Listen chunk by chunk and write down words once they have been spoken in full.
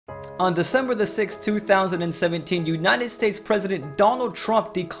On December the 6th, 2017, United States President Donald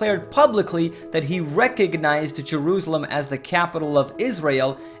Trump declared publicly that he recognized Jerusalem as the capital of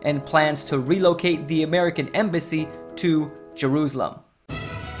Israel and plans to relocate the American embassy to Jerusalem.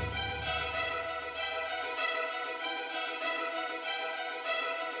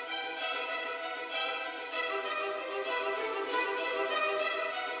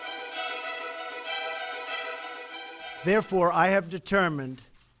 Therefore, I have determined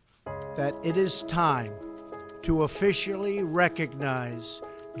that it is time to officially recognize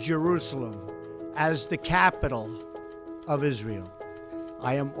Jerusalem as the capital of Israel.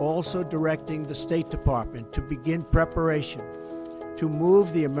 I am also directing the State Department to begin preparation to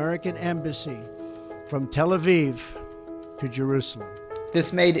move the American embassy from Tel Aviv to Jerusalem.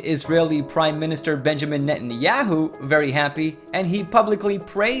 This made Israeli Prime Minister Benjamin Netanyahu very happy, and he publicly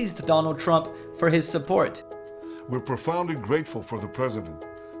praised Donald Trump for his support. We're profoundly grateful for the President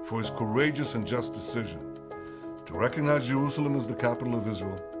for his courageous and just decision to recognize Jerusalem as the capital of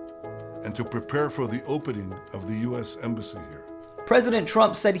Israel and to prepare for the opening of the U.S. Embassy here. President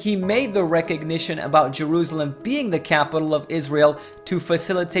Trump said he made the recognition about Jerusalem being the capital of Israel to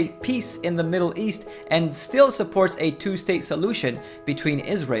facilitate peace in the Middle East and still supports a two-state solution between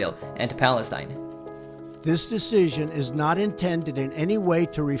Israel and Palestine. This decision is not intended in any way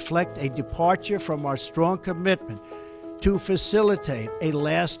to reflect a departure from our strong commitment to facilitate a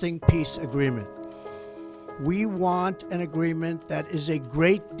lasting peace agreement. We want an agreement that is a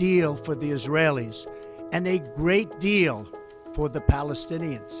great deal for the Israelis and a great deal for the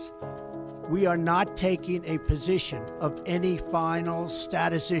Palestinians. We are not taking a position of any final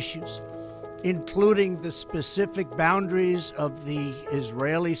status issues, including the specific boundaries of the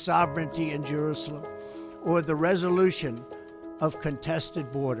Israeli sovereignty in Jerusalem or the resolution of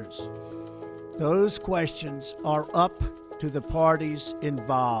contested borders. Those questions are up to the parties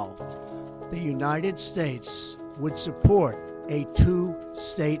involved. The United States would support a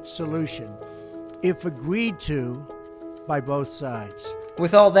two-state solution if agreed to by both sides.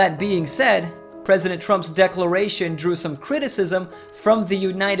 With all that being said, President Trump's declaration drew some criticism from the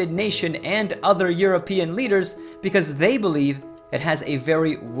United Nations and other European leaders because they believe it has a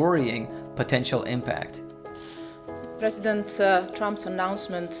very worrying potential impact. President Trump's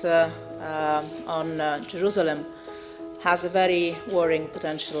announcement on Jerusalem has a very worrying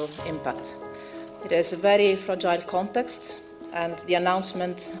potential impact. It is a very fragile context, and the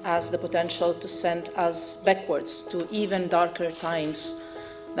announcement has the potential to send us backwards to even darker times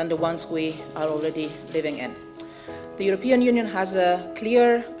than the ones we are already living in. The European Union has a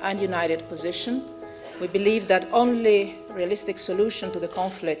clear and united position. We believe that only realistic solution to the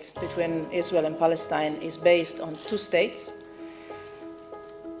conflict between Israel and Palestine is based on two states,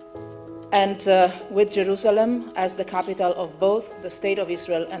 and with Jerusalem as the capital of both the State of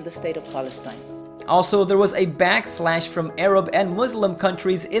Israel and the State of Palestine. Also, there was a backlash from Arab and Muslim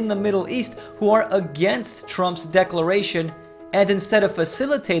countries in the Middle East who are against Trump's declaration, and instead of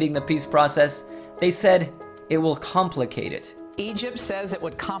facilitating the peace process, they said it will complicate it. Egypt says it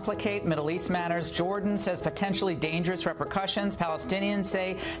would complicate Middle East matters. Jordan says potentially dangerous repercussions. Palestinians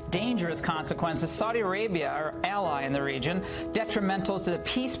say dangerous consequences. Saudi Arabia, our ally in the region, detrimental to the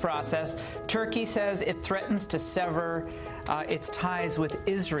peace process. Turkey says it threatens to sever its ties with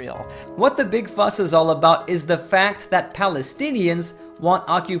Israel. What the big fuss is all about is the fact that Palestinians want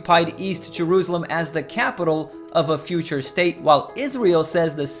occupied East Jerusalem as the capital of a future state, while Israel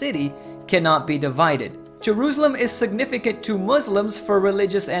says the city cannot be divided. Jerusalem is significant to Muslims for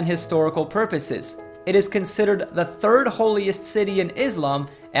religious and historical purposes. It is considered the third holiest city in Islam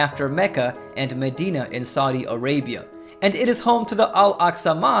after Mecca and Medina in Saudi Arabia. And it is home to the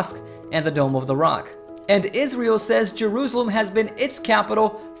Al-Aqsa Mosque and the Dome of the Rock. And Israel says Jerusalem has been its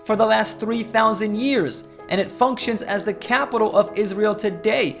capital for the last 3,000 years, and it functions as the capital of Israel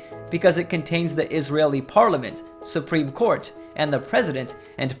today because it contains the Israeli parliament, Supreme Court, and the president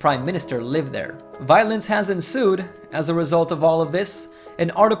and prime minister live there. Violence has ensued as a result of all of this.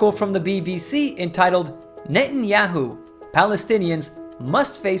 An article from the BBC entitled "Netanyahu, Palestinians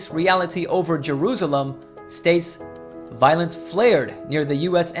Must Face Reality Over Jerusalem" states violence flared near the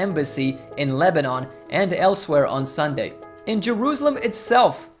U.S. Embassy in Lebanon and elsewhere on Sunday. In Jerusalem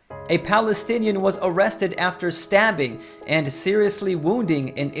itself, a Palestinian was arrested after stabbing and seriously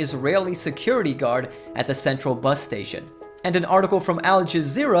wounding an Israeli security guard at the central bus station. And an article from Al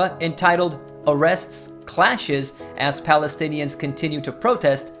Jazeera entitled "Arrests, Clashes as Palestinians Continue to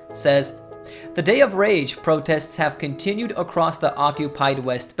Protest" says, "The day of rage protests have continued across the occupied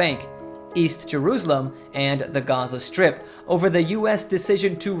West Bank, East Jerusalem, and the Gaza Strip over the U.S.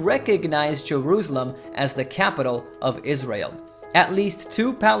 decision to recognize Jerusalem as the capital of Israel. At least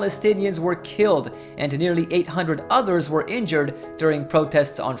 2 Palestinians were killed and nearly 800 others were injured during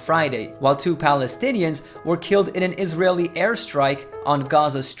protests on Friday, while 2 Palestinians were killed in an Israeli airstrike on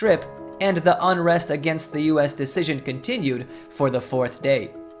Gaza Strip, and the unrest against the US decision continued for the 4th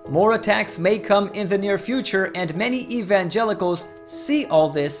day. More attacks may come in the near future, and many evangelicals see all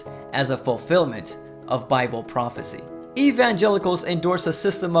this as a fulfillment of Bible prophecy. Evangelicals endorse a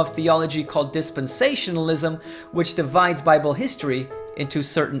system of theology called dispensationalism, which divides Bible history into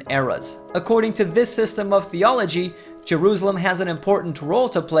certain eras. According to this system of theology, Jerusalem has an important role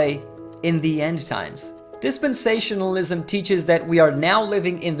to play in the end times. Dispensationalism teaches that we are now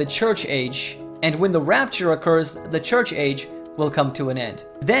living in the church age, and when the rapture occurs, the church age will come to an end.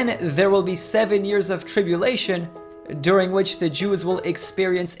 Then there will be 7 years of tribulation, during which the Jews will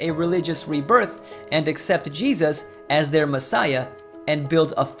experience a religious rebirth and accept Jesus as their Messiah and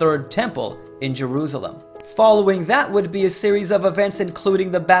build a 3rd temple in Jerusalem. Following that would be a series of events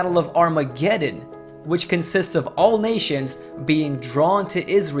including the Battle of Armageddon, which consists of all nations being drawn to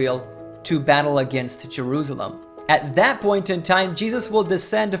Israel to battle against Jerusalem. At that point in time, Jesus will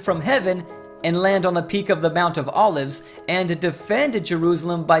descend from heaven and land on the peak of the Mount of Olives and defend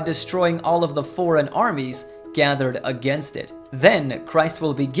Jerusalem by destroying all of the foreign armies gathered against it. Then Christ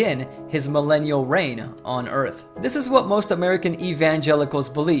will begin his millennial reign on earth. This is what most American evangelicals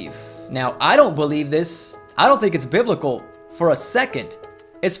believe. Now, I don't believe this. I don't think it's biblical for a second.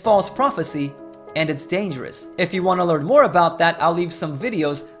 It's false prophecy and it's dangerous. If you want to learn more about that, I'll leave some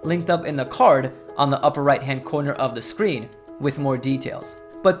videos linked up in the card on the upper right hand corner of the screen with more details.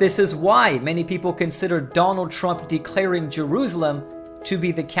 But this is why many people consider Donald Trump declaring Jerusalem to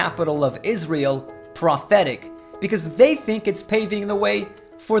be the capital of Israel prophetic, because they think it's paving the way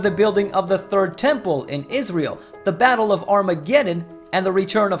for the building of the 3rd temple in Israel, the Battle of Armageddon, and the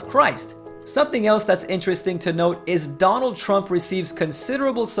return of Christ. Something else that's interesting to note is Donald Trump receives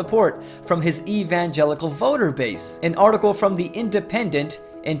considerable support from his evangelical voter base. An article from The Independent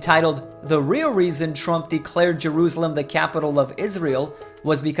entitled "The Real Reason Trump Declared Jerusalem the Capital of Israel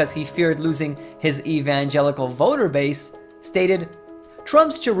was because he feared losing his evangelical voter base" stated,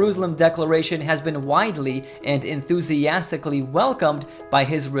 "Trump's Jerusalem declaration has been widely and enthusiastically welcomed by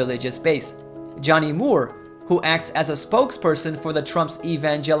his religious base." Johnny Moore, who acts as a spokesperson for the Trump's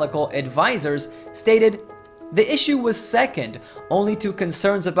evangelical advisors, stated, "The issue was second only to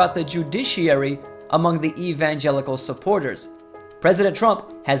concerns about the judiciary among the evangelical supporters. President Trump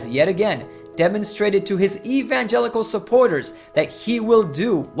has yet again demonstrated to his evangelical supporters that he will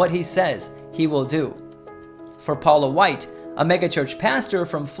do what he says he will do." For Paula White, a megachurch pastor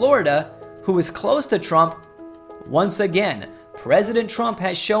from Florida who is close to Trump, "Once again, President Trump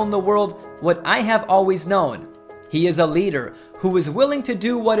has shown the world what I have always known. He is a leader who is willing to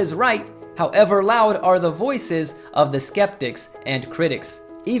do what is right, however loud are the voices of the skeptics and critics.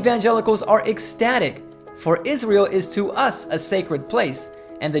 Evangelicals are ecstatic, for Israel is to us a sacred place,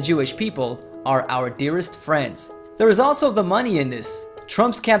 and the Jewish people are our dearest friends." There is also the money in this.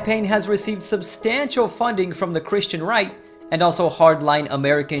 Trump's campaign has received substantial funding from the Christian right and also hardline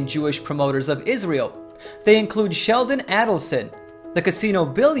American Jewish promoters of Israel. They include Sheldon Adelson, the casino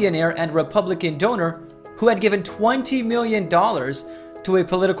billionaire and Republican donor who had given $20 million to a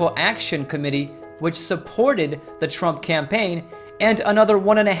political action committee which supported the Trump campaign, and another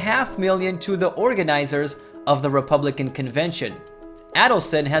 $1.5 million to the organizers of the Republican convention.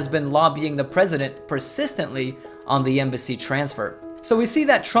 Adelson has been lobbying the president persistently on the embassy transfer. So we see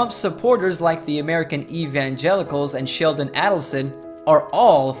that Trump's supporters like the American evangelicals and Sheldon Adelson are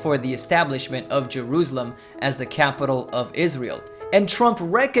all for the establishment of Jerusalem as the capital of Israel. And Trump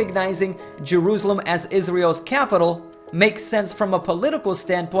recognizing Jerusalem as Israel's capital makes sense from a political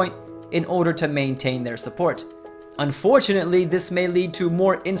standpoint in order to maintain their support. Unfortunately, this may lead to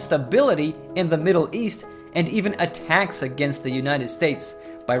more instability in the Middle East and even attacks against the United States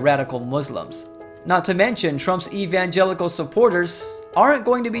by radical Muslims. Not to mention, Trump's evangelical supporters aren't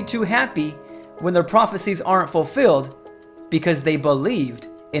going to be too happy when their prophecies aren't fulfilled because they believed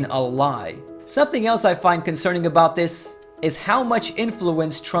in a lie. Something else I find concerning about this is how much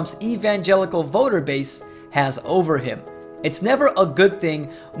influence Trump's evangelical voter base has over him. It's never a good thing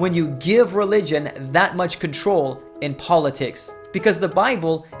when you give religion that much control in politics, because the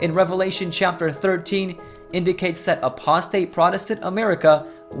Bible in Revelation chapter 13 indicates that apostate Protestant America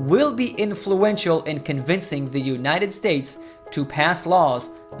will be influential in convincing the United States to pass laws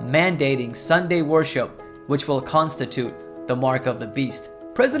mandating Sunday worship, which will constitute the mark of the beast.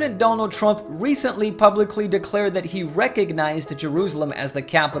 President Donald Trump recently publicly declared that he recognized Jerusalem as the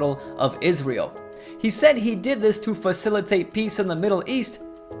capital of Israel. He said he did this to facilitate peace in the Middle East,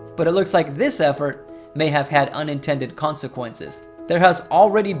 but it looks like this effort may have had unintended consequences. There has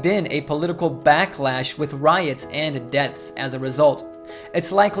already been a political backlash with riots and deaths as a result.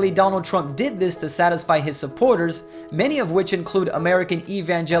 It's likely Donald Trump did this to satisfy his supporters, many of which include American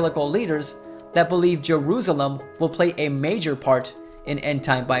evangelical leaders that believe Jerusalem will play a major part in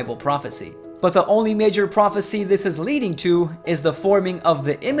end-time Bible prophecy. But the only major prophecy this is leading to is the forming of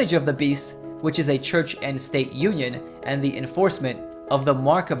the image of the beast, which is a church and state union, and the enforcement of the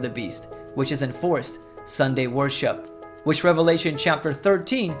mark of the beast, which is enforced Sunday worship, which Revelation chapter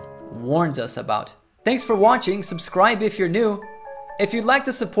 13 warns us about. Thanks for watching. Subscribe if you're new. If you'd like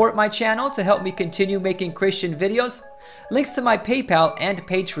to support my channel to help me continue making Christian videos, links to my PayPal and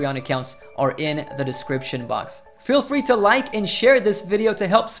Patreon accounts are in the description box. Feel free to like and share this video to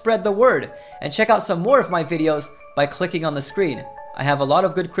help spread the word, and check out some more of my videos by clicking on the screen. I have a lot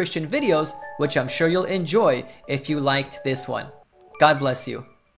of good Christian videos, which I'm sure you'll enjoy if you liked this one. God bless you.